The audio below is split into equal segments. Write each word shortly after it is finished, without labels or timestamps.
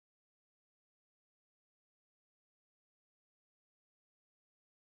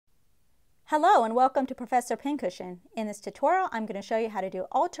Hello and welcome to Professor Pincushion. In this tutorial, I'm going to show you how to do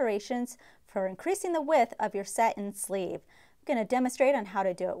alterations for increasing the width of your satin sleeve. I'm going to demonstrate on how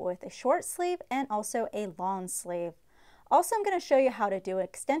to do it with a short sleeve and also a long sleeve. Also, I'm going to show you how to do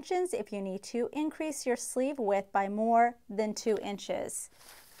extensions if you need to increase your sleeve width by more than 2 inches.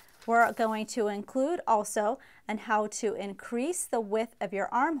 We're going to include also on how to increase the width of your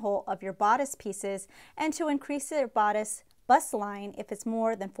armhole of your bodice pieces and to increase your bust line if it's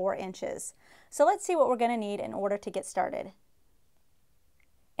more than 4 inches. So let's see what we're going to need in order to get started.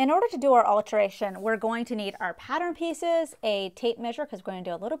 In order to do our alteration, we're going to need our pattern pieces, a tape measure because we're going to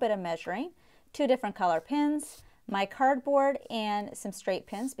do a little bit of measuring, 2 different color pins, my cardboard, and some straight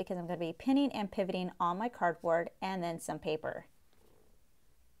pins because I'm going to be pinning and pivoting on my cardboard, and then some paper.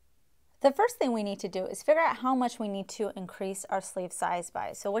 The first thing we need to do is figure out how much we need to increase our sleeve size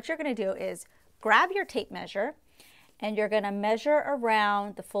by. So what you're going to do is grab your tape measure and you're going to measure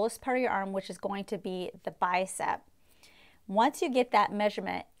around the fullest part of your arm, which is going to be the bicep. Once you get that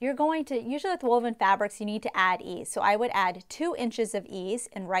measurement, you're going to, usually with woven fabrics, you need to add ease. So I would add 2 inches of ease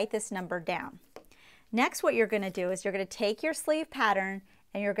and write this number down. Next, what you're going to do is you're going to take your sleeve pattern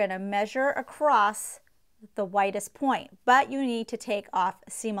and you're going to measure across the widest point, but you need to take off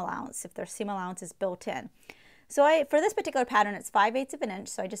seam allowance if there's seam allowance is built in. So for this particular pattern, it's 5/8 of an inch.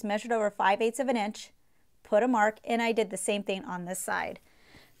 So I just measured over 5/8 of an inch, put a mark, and I did the same thing on this side.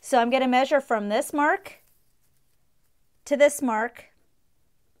 So I'm going to measure from this mark to this mark,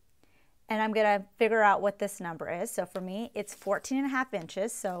 and I'm going to figure out what this number is. So for me, it's 14.5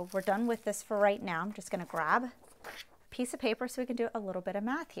 inches. So we're done with this for right now. I'm just going to grab a piece of paper so we can do a little bit of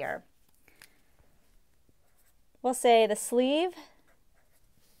math here. We'll say the sleeve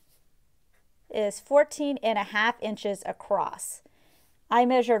is 14.5 inches across. I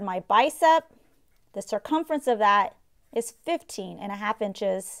measured my bicep. The circumference of that is 15.5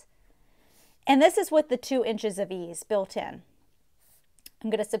 inches. And this is with the 2 inches of ease built in.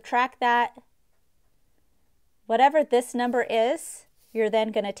 I'm going to subtract that. Whatever this number is, you're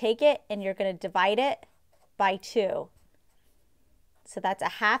then going to take it and you're going to divide it by 2. So that's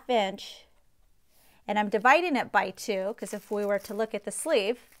a 1/2 inch. And I'm dividing it by 2 because if we were to look at the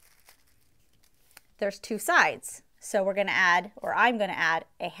sleeve, there's 2 sides. So we're going to add, or I'm going to add,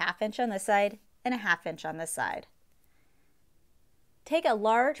 a 1/2 inch on this side and a 1/2 inch on this side. Take a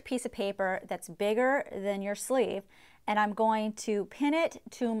large piece of paper that's bigger than your sleeve, and I'm going to pin it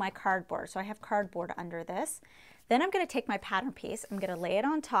to my cardboard. So I have cardboard under this. Then I'm going to take my pattern piece, I'm going to lay it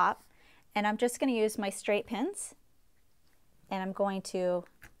on top, and I'm just going to use my straight pins, and I'm going to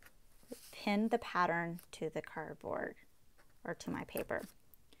pin the pattern to the cardboard or to my paper.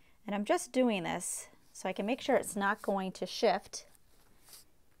 And I'm just doing this so I can make sure it's not going to shift,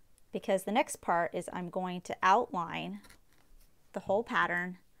 because the next part is I'm going to outline the whole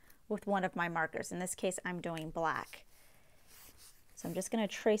pattern with one of my markers. In this case, I'm doing black. So I'm just going to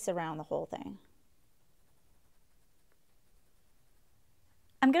trace around the whole thing.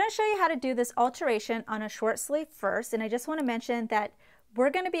 I'm going to show you how to do this alteration on a short sleeve first, and I just want to mention that we're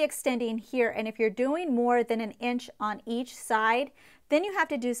going to be extending here, and if you're doing more than 1 inch on each side, then you have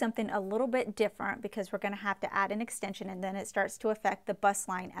to do something a little bit different because we're going to have to add an extension, and then it starts to affect the bust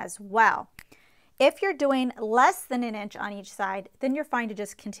line as well. If you're doing less than 1 inch on each side, then you're fine to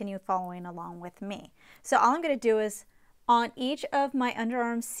just continue following along with me. So all I'm going to do is on each of my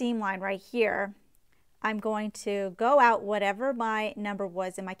underarm seam line right here, I'm going to go out whatever my number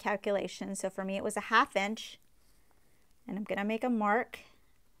was in my calculation. So for me it was a 1/2 inch, and I'm going to make a mark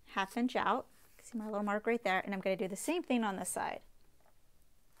 1/2 inch out. See my little mark right there, and I'm going to do the same thing on this side.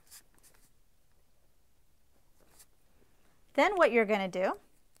 Then what you're going to do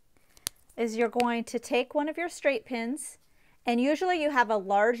is you're going to take one of your straight pins, and usually you have a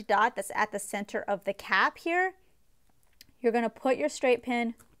large dot that's at the center of the cap here. You're going to put your straight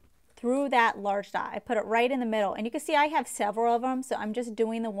pin through that large dot. I put it right in the middle, and you can see I have several of them, so I'm just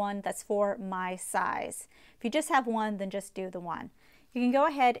doing the one that's for my size. If you just have one, then just do the one. You can go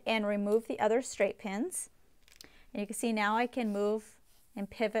ahead and remove the other straight pins, and you can see now I can move and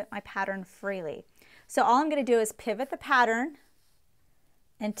pivot my pattern freely. So all I'm going to do is pivot the pattern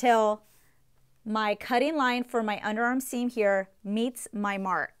until my cutting line for my underarm seam here meets my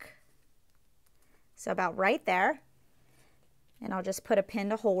mark. So about right there, and I'll just put a pin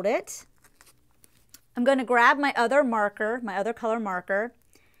to hold it. I'm going to grab my other marker, my other color marker,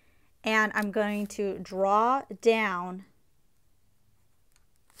 and I'm going to draw down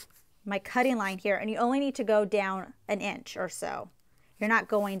my cutting line here, and you only need to go down 1 inch or so. You're not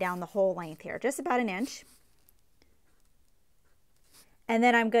going down the whole length here, just about 1 inch. And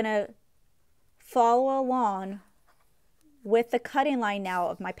then I'm going to follow along with the cutting line now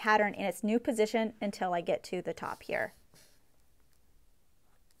of my pattern in its new position until I get to the top here.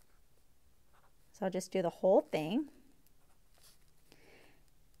 So I'll just do the whole thing.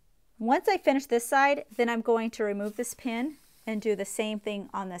 Once I finish this side, then I'm going to remove this pin and do the same thing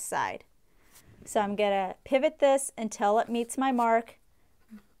on this side. So I'm going to pivot this until it meets my mark,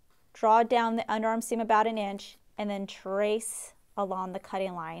 draw down the underarm seam about 1 inch, and then trace along the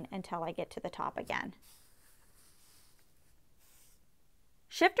cutting line until I get to the top again.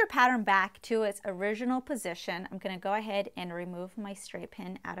 Shift your pattern back to its original position. I'm going to go ahead and remove my straight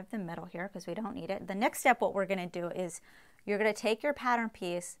pin out of the middle here because we don't need it. The next step, what we're going to do is you're going to take your pattern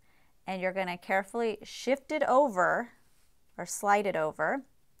piece and you're going to carefully shift it over or slide it over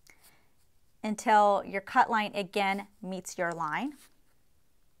until your cut line again meets your line.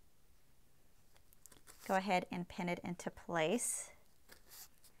 Go ahead and pin it into place.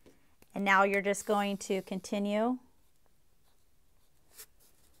 And now you're just going to continue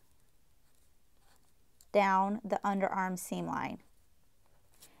down the underarm seam line.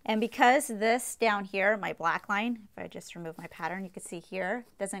 And because this down here, my black line, if I just remove my pattern, you can see here,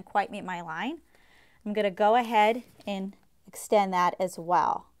 doesn't quite meet my line, I'm going to go ahead and extend that as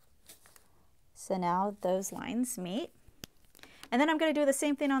well. So now those lines meet. And then I'm going to do the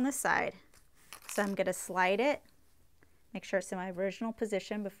same thing on this side. So I'm going to slide it, make sure it's in my original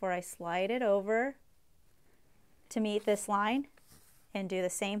position before I slide it over to meet this line, and do the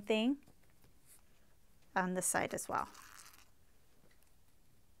same thing on this side as well.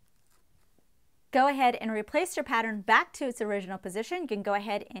 Go ahead and replace your pattern back to its original position. You can go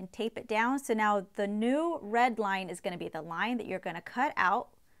ahead and tape it down. So now the new red line is going to be the line that you're going to cut out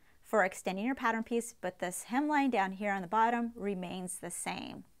for extending your pattern piece, but this hemline down here on the bottom remains the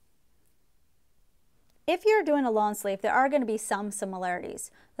same. If you're doing a long sleeve, there are going to be some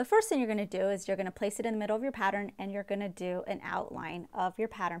similarities. The first thing you're going to do is you're going to place it in the middle of your pattern and you're going to do an outline of your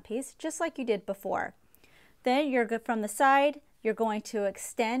pattern piece just like you did before. Then you're good from the side, you're going to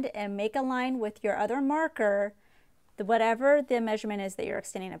extend and make a line with your other marker, whatever the measurement is that you're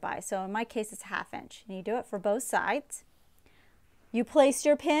extending it by. So in my case, it's 1/2 inch. And you do it for both sides. You place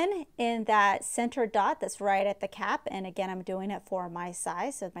your pin in that center dot that's right at the cap. And again, I'm doing it for my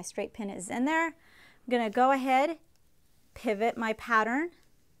size. So my straight pin is in there. I'm going to go ahead, pivot my pattern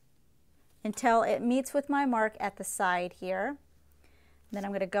until it meets with my mark at the side here. Then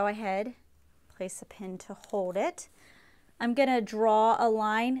I'm going to go ahead, place a pin to hold it. I'm going to draw a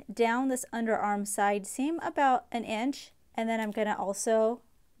line down this underarm side seam about 1 inch, and then I'm going to also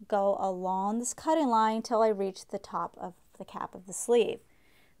go along this cutting line until I reach the top of the cap of the sleeve.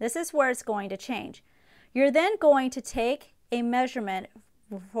 This is where it's going to change. You're then going to take a measurement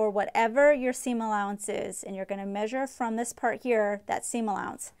for whatever your seam allowance is, and you're going to measure from this part here that seam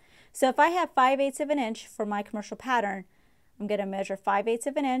allowance. So if I have 5/8 of an inch for my commercial pattern, I'm going to measure 5/8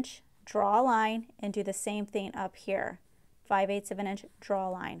 of an inch, draw a line, and do the same thing up here. 5/8 of an inch, draw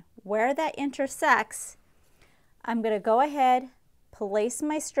a line. Where that intersects, I'm going to go ahead, place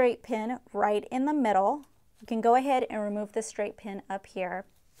my straight pin right in the middle. You can go ahead and remove the straight pin up here.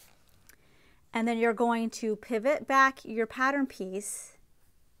 And then you're going to pivot back your pattern piece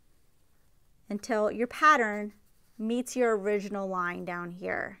until your pattern meets your original line down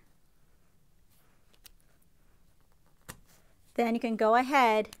here. Then you can go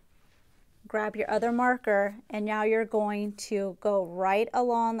ahead, grab your other marker, and now you're going to go right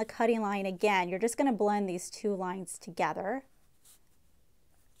along the cutting line again. You're just going to blend these two lines together.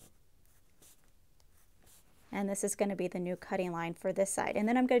 And this is going to be the new cutting line for this side. And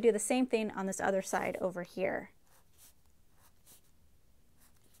then I'm going to do the same thing on this other side over here.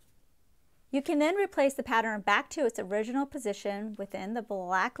 You can then replace the pattern back to its original position within the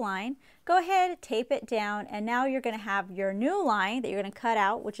black line. Go ahead, tape it down, and now you're going to have your new line that you're going to cut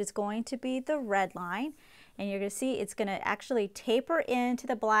out, which is going to be the red line. And you're going to see it's going to actually taper into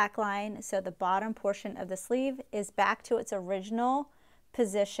the black line, so the bottom portion of the sleeve is back to its original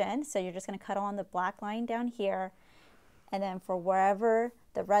position. So you're just going to cut on the black line down here, and then for wherever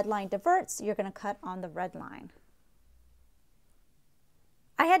the red line diverts, you're going to cut on the red line.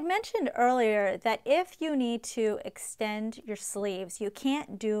 I had mentioned earlier that if you need to extend your sleeves, you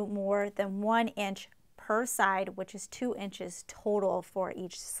can't do more than 1 inch per side, which is 2 inches total for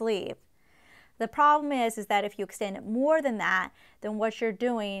each sleeve. The problem is that if you extend it more than that, then what you're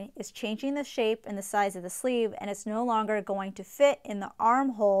doing is changing the shape and the size of the sleeve, and it's no longer going to fit in the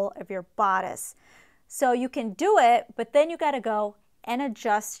armhole of your bodice. So you can do it, but then you got to go and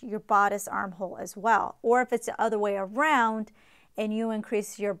adjust your bodice armhole as well. Or if it's the other way around, and you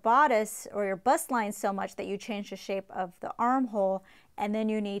increase your bodice or your bust line so much that you change the shape of the armhole and then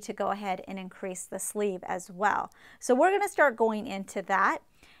you need to go ahead and increase the sleeve as well. So we're going to start going into that,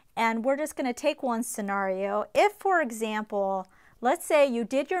 and we're just going to take one scenario. If, for example, let's say you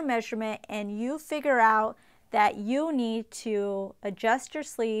did your measurement and you figure out that you need to adjust your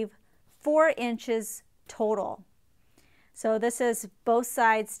sleeve 4 inches total. So this is both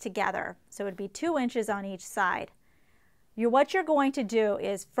sides together. So it would be 2 inches on each side. What you're going to do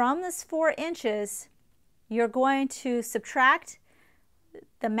is from this 4 inches, you're going to subtract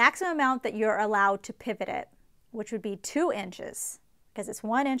the maximum amount that you're allowed to pivot it, which would be 2 inches, because it's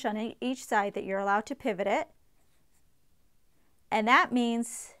 1 inch on each side that you're allowed to pivot it. And that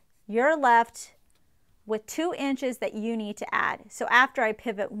means you're left with 2 inches that you need to add. So after I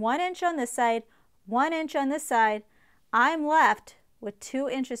pivot 1 inch on this side, 1 inch on this side, I'm left with 2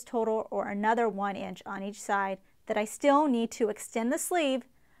 inches total, or another 1 inch on each side that I still need to extend the sleeve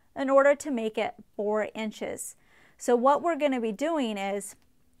in order to make it 4 inches. So what we're going to be doing is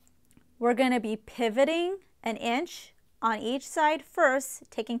we're going to be pivoting 1 inch on each side first,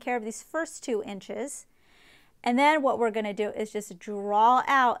 taking care of these first 2 inches. And then what we're going to do is just draw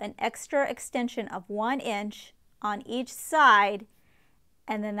out an extra extension of 1 inch on each side,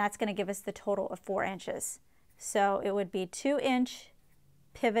 and then that's going to give us the total of 4 inches. So it would be 2 inch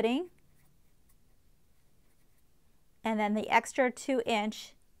pivoting, and then the extra 2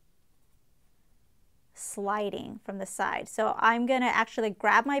 inch sliding from the side. So I'm going to actually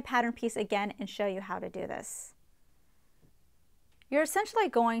grab my pattern piece again and show you how to do this. You're essentially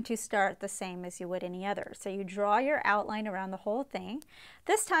going to start the same as you would any other. So you draw your outline around the whole thing.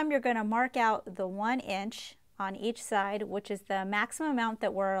 This time you're going to mark out the 1 inch on each side, which is the maximum amount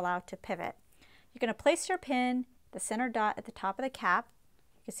that we're allowed to pivot. You're going to place your pin, the center dot at the top of the cap.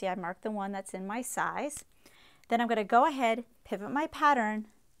 You can see I marked the one that's in my size. Then I'm going to go ahead, pivot my pattern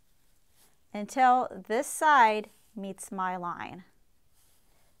until this side meets my line.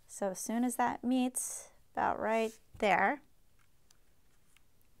 So as soon as that meets about right there,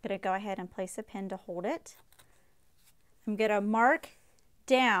 I'm going to go ahead and place a pin to hold it. I'm going to mark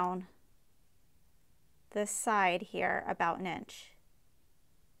down this side here about 1 inch.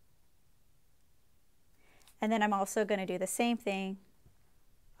 And then I'm also going to do the same thing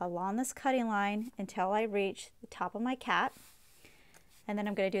along this cutting line until I reach the top of my cap. And then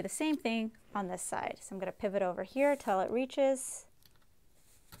I'm going to do the same thing on this side. So I'm going to pivot over here till it reaches.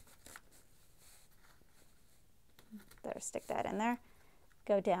 There, stick that in there.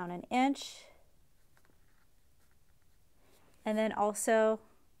 Go down 1 inch. And then also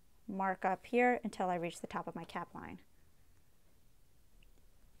mark up here until I reach the top of my cap line.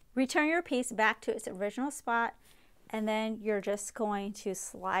 Return your piece back to its original spot, and then you're just going to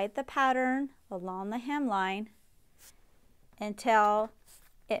slide the pattern along the hemline until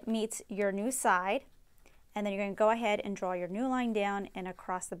it meets your new side, and then you're going to go ahead and draw your new line down and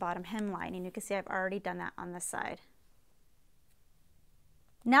across the bottom hemline, and you can see I've already done that on this side.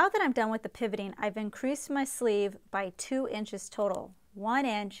 Now that I'm done with the pivoting, I've increased my sleeve by 2 inches total, 1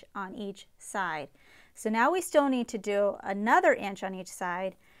 inch on each side. So now we still need to do another inch on each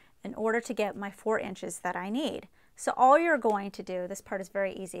side in order to get my 4 inches that I need. So all you're going to do, this part is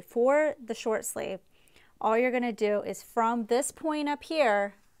very easy, for the short sleeve, all you're going to do is from this point up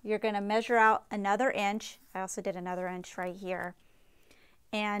here, you're going to measure out another inch. I also did another inch right here.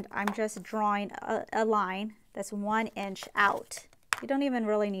 And I'm just drawing a line that's 1 inch out. You don't even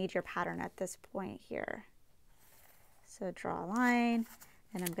really need your pattern at this point here. So draw a line,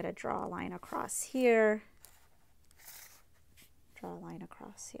 and I'm going to draw a line across here. Draw a line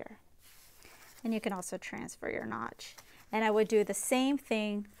across here. And you can also transfer your notch. And I would do the same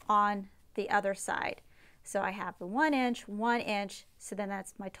thing on the other side. So I have the 1 inch, 1 inch, so then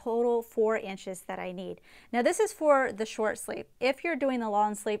that's my total 4 inches that I need. Now this is for the short sleeve. If you're doing the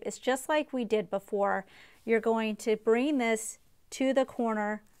long sleeve, it's just like we did before. You're going to bring this to the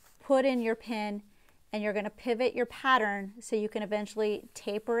corner, put in your pin, and you're going to pivot your pattern so you can eventually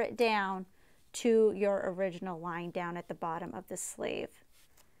taper it down to your original line down at the bottom of the sleeve.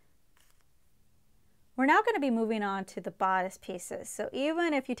 We're now going to be moving on to the bodice pieces. So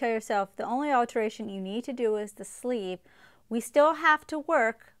even if you tell yourself the only alteration you need to do is the sleeve, we still have to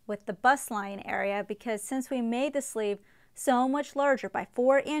work with the bust line area, because since we made the sleeve so much larger by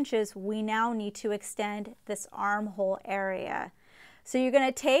 4 inches, we now need to extend this armhole area. So you're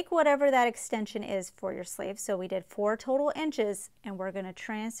going to take whatever that extension is for your sleeve. So we did 4 total inches, and we're going to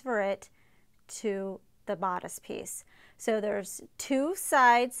transfer it to the bodice piece. So there's 2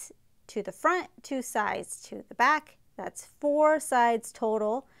 sides to the front, 2 sides to the back. That's 4 sides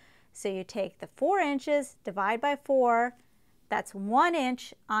total. So you take the 4 inches, divide by 4, that's 1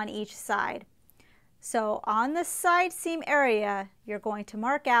 inch on each side. So on the side seam area, you're going to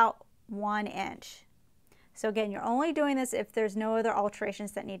mark out 1 inch. So again, you're only doing this if there's no other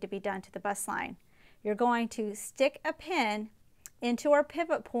alterations that need to be done to the bust line. You're going to stick a pin into our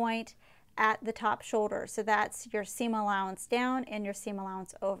pivot point at the top shoulder. So that's your seam allowance down and your seam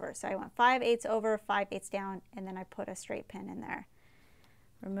allowance over. So I went 5/8 over, 5/8 down, and then I put a straight pin in there.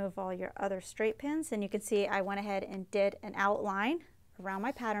 Remove all your other straight pins, and you can see I went ahead and did an outline around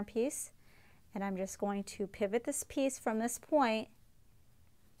my pattern piece, and I'm just going to pivot this piece from this point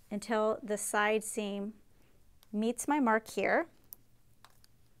until the side seam meets my mark here.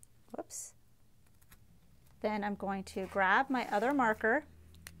 Whoops. Then I'm going to grab my other marker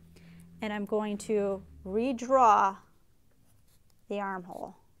and I'm going to redraw the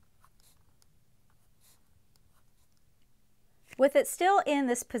armhole. With it still in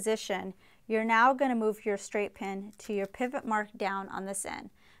this position, you're now going to move your straight pin to your pivot mark down on this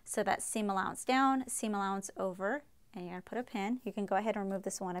end. So that's seam allowance down, seam allowance over, and you're going to put a pin. You can go ahead and remove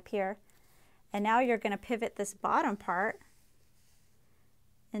this one up here. And now you're going to pivot this bottom part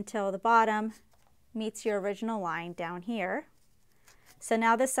until the bottom meets your original line down here. So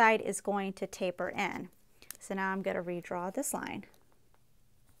now this side is going to taper in. So now I'm going to redraw this line.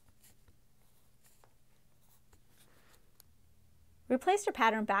 Replace your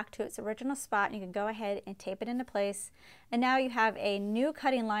pattern back to its original spot, and you can go ahead and tape it into place. And now you have a new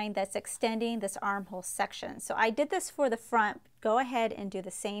cutting line that's extending this armhole section. So I did this for the front. Go ahead and do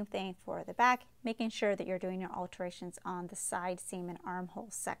the same thing for the back, making sure that you're doing your alterations on the side seam and armhole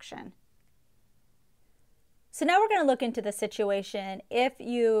section. So now we're going to look into the situation if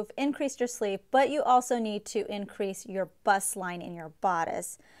you've increased your sleeve, but you also need to increase your bust line in your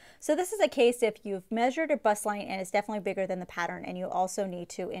bodice. So this is a case if you've measured your bust line and it's definitely bigger than the pattern, and you also need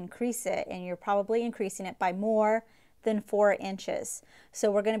to increase it, and you're probably increasing it by more than 4 inches. So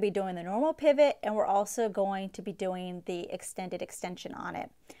we're going to be doing the normal pivot, and we're also going to be doing the extended extension on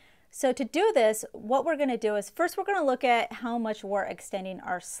it. So to do this, what we're going to do is first we're going to look at how much we're extending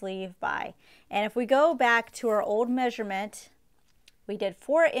our sleeve by. And if we go back to our old measurement, we did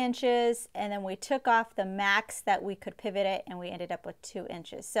 4 inches, and then we took off the max that we could pivot it, and we ended up with 2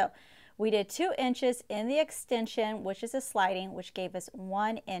 inches. So we did 2 inches in the extension, which is a sliding, which gave us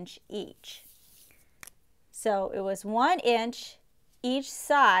 1 inch each. So it was 1 inch each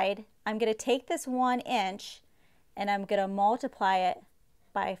side. I'm going to take this 1 inch and I'm going to multiply it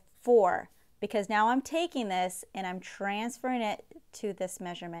by 4, because now I'm taking this and I'm transferring it to this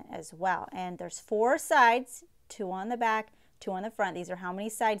measurement as well. And there's 4 sides, 2 on the back, 2 on the front. These are how many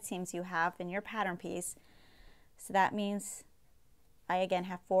side seams you have in your pattern piece. So that means I again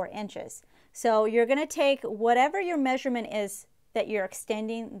have 4 inches. So you're going to take whatever your measurement is that you're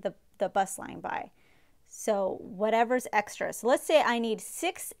extending the bust line by. So whatever's extra. So let's say I need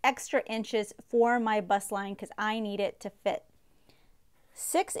 6 extra inches for my bust line because I need it to fit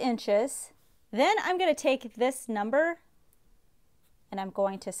 6 inches. Then I'm going to take this number and I'm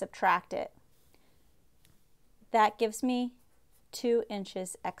going to subtract it. That gives me 2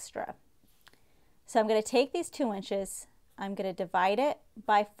 inches extra. So I'm going to take these 2 inches, I'm going to divide it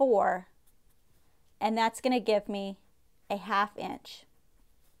by 4, and that's going to give me a 1/2 inch.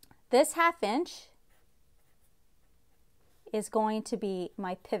 This 1/2 inch is going to be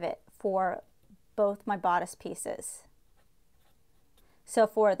my pivot for both my bodice pieces. So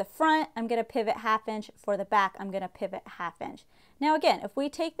for the front, I'm going to pivot 1/2 inch. For the back, I'm going to pivot 1/2 inch. Now again, if we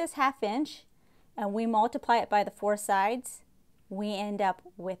take this 1/2 inch and we multiply it by the 4 sides, we end up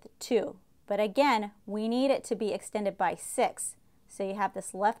with 2. But again, we need it to be extended by 6. So you have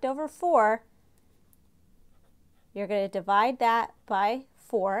this leftover 4. You're going to divide that by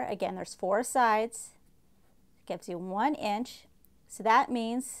 4. Again, there's 4 sides. It gives you 1 inch. So that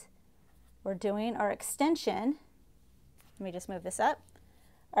means we're doing our extension. Let me just move this up.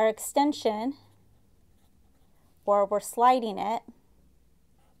 Our extension, or we're sliding it,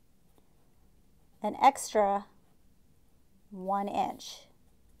 an extra 1 inch.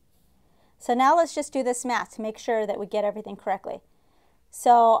 So now let's just do this math to make sure that we get everything correctly.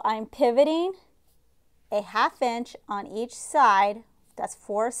 So I'm pivoting a 1/2 inch on each side. That's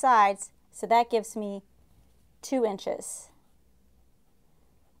 4 sides. So that gives me 2 inches.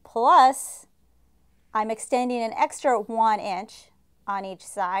 Plus, I'm extending an extra 1 inch on each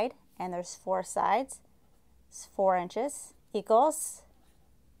side, and there's 4 sides. It's 4 inches equals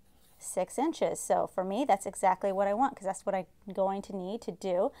 6 inches. So for me, that's exactly what I want, because that's what I'm going to need to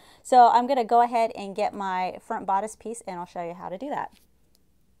do. So I'm going to go ahead and get my front bodice piece, and I'll show you how to do that.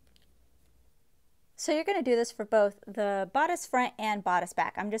 So you're going to do this for both the bodice front and bodice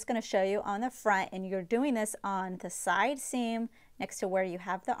back. I'm just going to show you on the front, and you're doing this on the side seam next to where you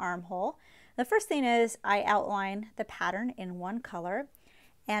have the armhole. The first thing is I outline the pattern in one color,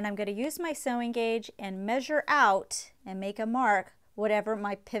 and I'm going to use my sewing gauge and measure out and make a mark whatever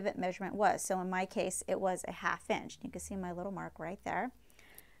my pivot measurement was. So in my case, it was a 1/2 inch. You can see my little mark right there.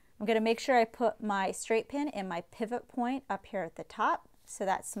 I'm going to make sure I put my straight pin in my pivot point up here at the top. So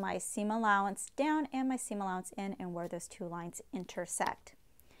that's my seam allowance down and my seam allowance in, and where those two lines intersect.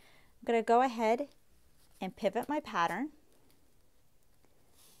 I'm going to go ahead and pivot my pattern.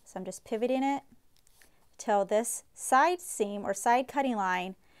 So I'm just pivoting it till this side seam or side cutting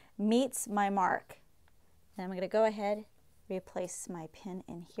line meets my mark. And I'm going to go ahead, replace my pin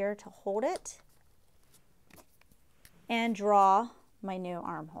in here to hold it, and draw my new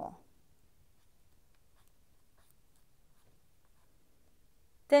armhole.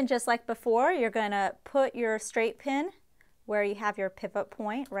 Then just like before, you're going to put your straight pin where you have your pivot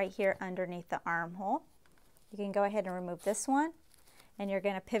point right here underneath the armhole. You can go ahead and remove this one, and you're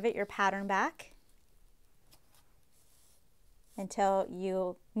going to pivot your pattern back until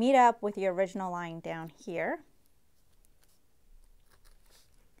you meet up with your original line down here.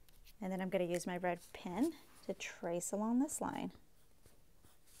 And then I'm going to use my red pin to trace along this line.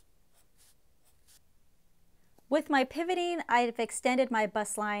 With my pivoting, I've extended my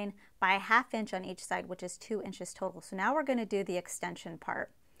bust line by a 1/2 inch on each side, which is 2 inches total. So now we're going to do the extension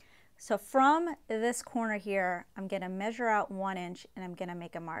part. So from this corner here, I'm going to measure out 1 inch, and I'm going to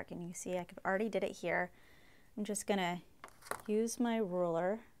make a mark. And you see I already did it here. I'm just going to use my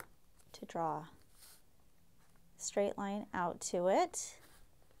ruler to draw a straight line out to it.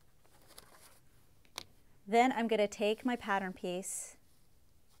 Then I'm going to take my pattern piece,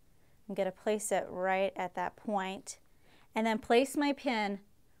 I'm going to place it right at that point, and then place my pin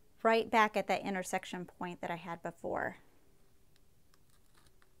right back at that intersection point that I had before.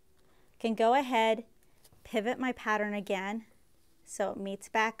 Can go ahead, pivot my pattern again so it meets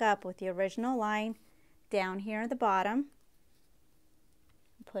back up with the original line down here at the bottom.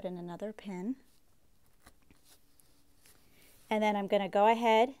 Put in another pin. And then I'm going to go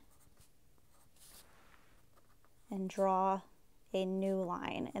ahead and draw a new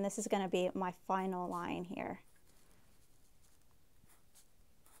line, and this is going to be my final line here.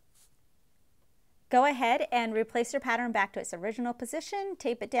 Go ahead and replace your pattern back to its original position,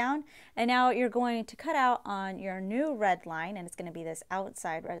 tape it down, and now you're going to cut out on your new red line, and it's going to be this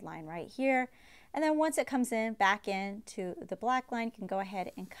outside red line right here. And then once it comes in back into the black line, you can go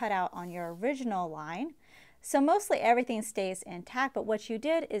ahead and cut out on your original line. So mostly everything stays intact, but what you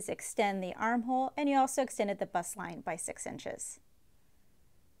did is extend the armhole, and you also extended the bust line by 6 inches.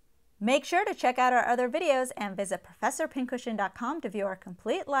 Make sure to check out our other videos and visit ProfessorPincushion.com to view our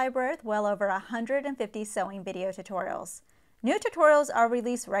complete library with well over 150 sewing video tutorials. New tutorials are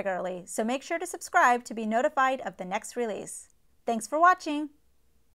released regularly, so make sure to subscribe to be notified of the next release. Thanks for watching!